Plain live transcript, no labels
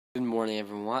morning,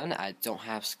 everyone. I don't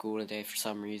have school today for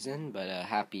some reason, but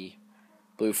happy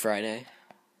Blue Friday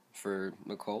for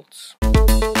the Colts.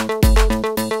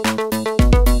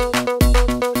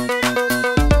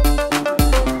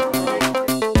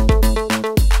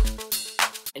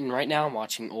 And right now I'm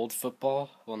watching old football.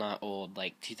 Well, not old,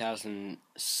 like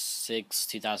 2006,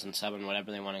 2007,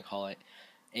 whatever they want to call it.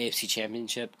 AFC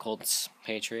Championship, Colts,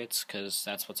 Patriots, because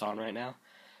that's what's on right now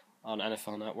on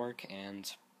NFL Network.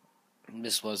 And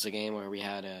this was a game where we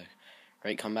had a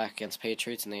great comeback against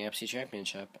Patriots in the AFC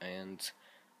Championship, and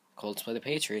Colts play the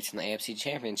Patriots in the AFC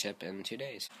Championship in 2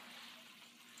 days.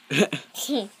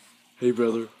 Hey,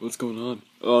 brother, what's going on?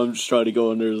 Oh, I'm just trying to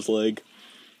go under his leg.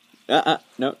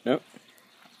 No.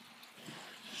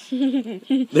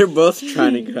 They're both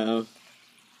trying to go.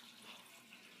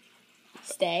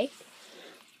 Stay.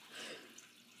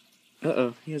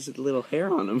 Uh-oh, he has a little hair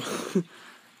on him.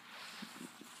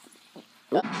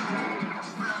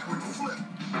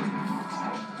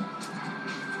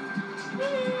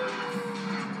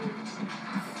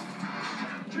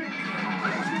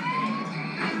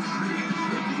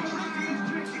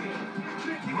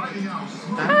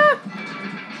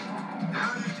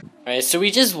 Alright, so we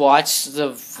just watched the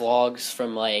vlogs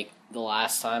from, like, the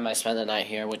last time I spent the night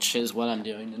here, which is what I'm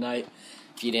doing tonight.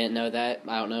 If you didn't know that,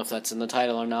 I don't know if that's in the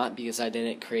title or not, because I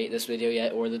didn't create this video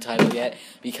yet, or the title yet,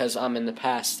 because I'm in the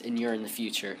past and you're in the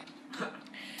future.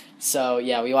 So,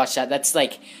 yeah, we watched that. That's,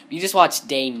 like, we just watched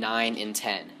day 9 and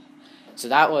 10. So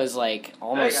that was, like,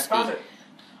 almost... Hey, I found it.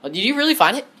 Oh, did you really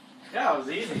find it? Yeah, it was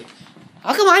easy.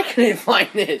 How come I couldn't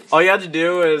find it? All you had to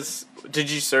do is... Did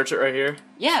you search it right here?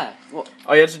 Yeah. Well,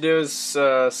 all you had to do is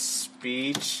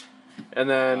speech, and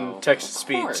then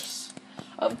text-to-speech.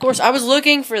 Of course, I was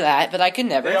looking for that, but I could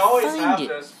never They always find have it.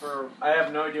 this for... I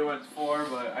have no idea what it's for,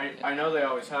 but I know they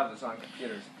always have this on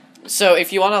computers. So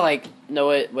if you want to, like, know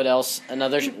what else,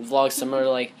 another vlog similar to,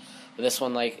 like, this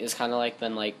one, like, is kind of like,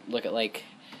 then, like, look at, like,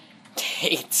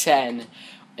 day 10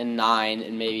 and 9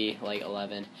 and maybe, like,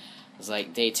 11. It's,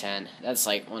 like, day 10. That's,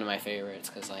 like, one of my favorites,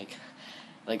 because, like,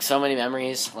 so many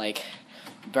memories, like,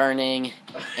 burning,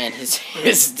 and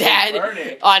his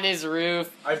dad on his roof.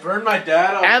 I burned my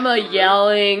dad on Emma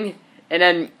yelling, and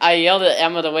then I yelled at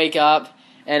Emma to wake up,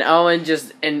 and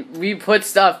and we put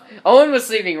stuff, Owen was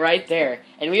sleeping right there,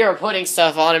 and we were putting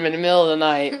stuff on him in the middle of the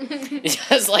night.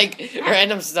 Just, like,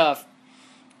 random stuff.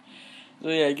 So,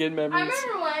 yeah, good memories. I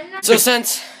remember one. So,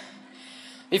 since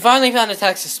we finally found a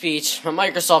text-to-speech, but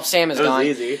Microsoft Sam is gone. It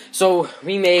was easy. So,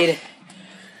 we made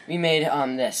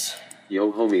this.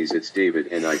 Yo homies, it's David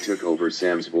and I took over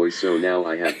Sam's voice, so now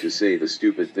I have to say the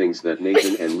stupid things that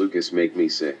Nathan and Lucas make me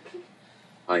say.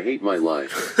 I hate my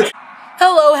life.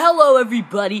 Hello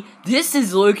everybody, this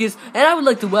is Lucas, and I would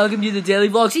like to welcome you to the Daily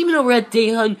Vlogs, even though we're at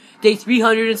day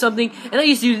 300 and something, and I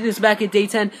used to do this back at day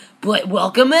 10, but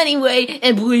welcome anyway,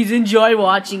 and please enjoy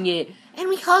watching it. And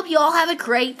we hope you all have a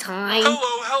great time.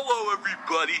 Hello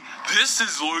everybody, this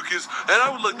is Lucas, and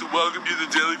I would like to welcome you to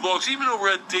the Daily Vlogs, even though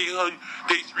we're at day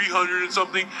 300 and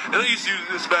something, and I used to do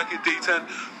this back at day 10,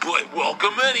 but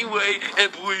welcome anyway,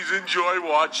 and please enjoy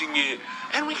watching it.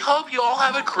 And we hope you all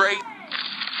have a great...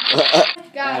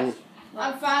 Guys,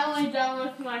 I'm finally done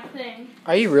with my thing.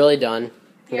 Are you really done?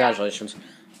 Congratulations.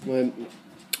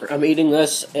 I'm eating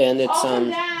this, and it's,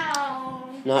 Down.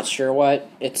 not sure what.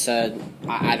 It's, I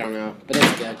don't know, but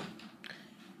it's good.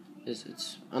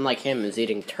 It's unlike him, is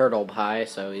eating turtle pie,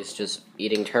 so he's just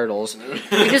eating turtles.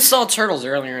 We just saw turtles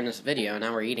earlier in this video, and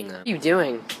now we're eating them. What are you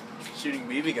doing? Shooting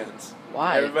BB guns.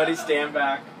 Why? Everybody stand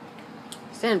back.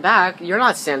 Stand back? You're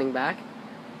not standing back.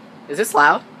 Is this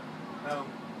loud? No.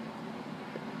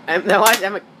 No,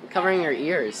 I'm covering your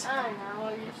ears. I don't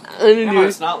know. Emma,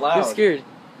 it's not loud. I'm scared.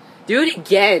 Do it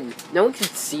again. No one can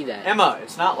see that. Emma,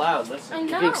 it's not loud. Listen. I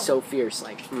You're know. being so fierce,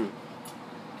 like, Well,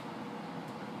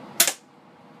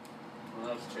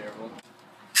 that was terrible.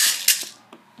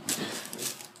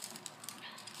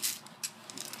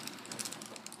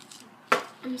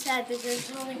 I'm sad because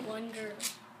there's only one girl.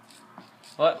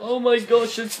 What? Oh my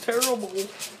gosh, it's terrible.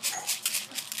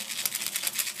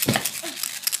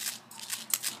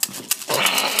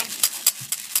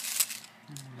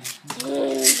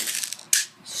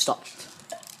 Stop.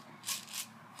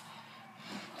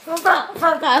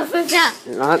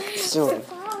 You're not stealing.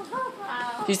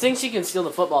 She thinks she can steal the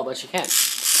football, but she can't.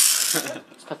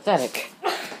 It's pathetic.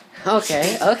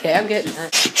 Okay, I'm getting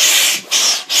that.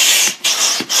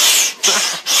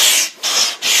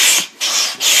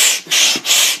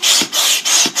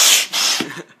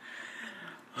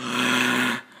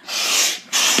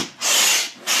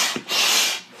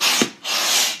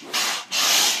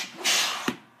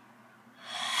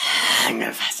 I'm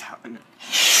gonna pass out.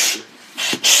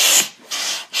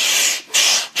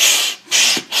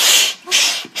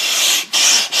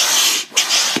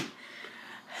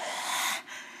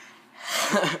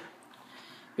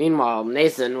 Meanwhile,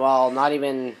 Nathan, while not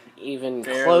even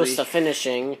Barely. close to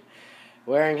finishing,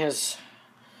 wearing his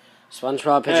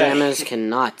SpongeBob pajamas,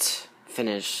 cannot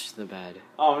finish the bed.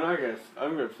 Oh,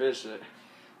 I'm gonna finish it.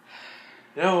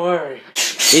 Don't worry.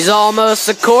 He's almost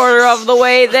a quarter of the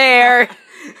way there.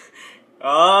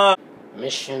 Ah.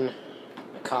 Mission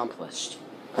accomplished.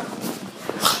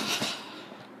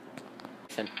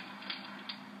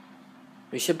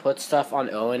 We should put stuff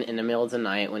on Owen in the middle of the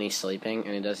night when he's sleeping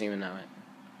and he doesn't even know it.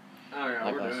 Oh yeah,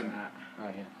 Like we're us. doing that. Oh,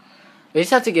 yeah. We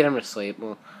just have to get him to sleep.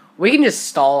 Well, we can just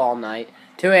stall all night.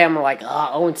 2 a.m. we're like,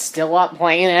 oh, Owen's still up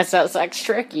playing SSX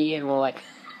Tricky, and we'll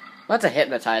have to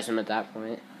hypnotize him at that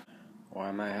point. Why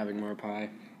am I having more pie?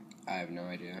 I have no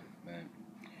idea, but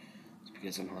it's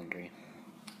because I'm hungry.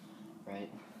 Right?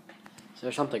 Is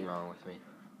there something wrong with me?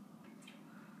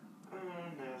 No,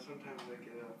 sometimes I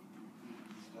get up.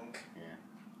 Stuff.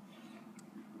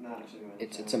 Yeah. Not too much.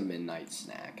 It's a midnight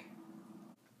snack.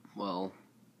 Well,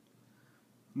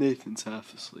 Nathan's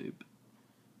half asleep.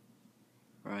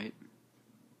 right?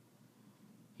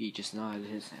 He just nodded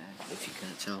his head, if you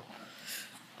couldn't tell.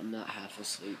 I'm not half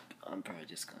asleep. I'm probably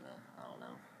just gonna, I don't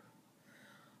know,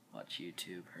 watch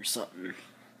YouTube or something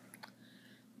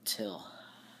till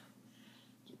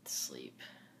get to sleep.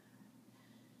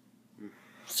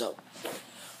 So,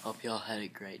 hope y'all had a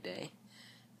great day.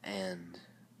 And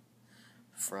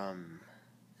from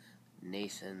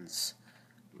Nathan's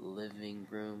living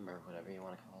room, or whatever you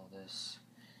want to call this,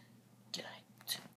 good night.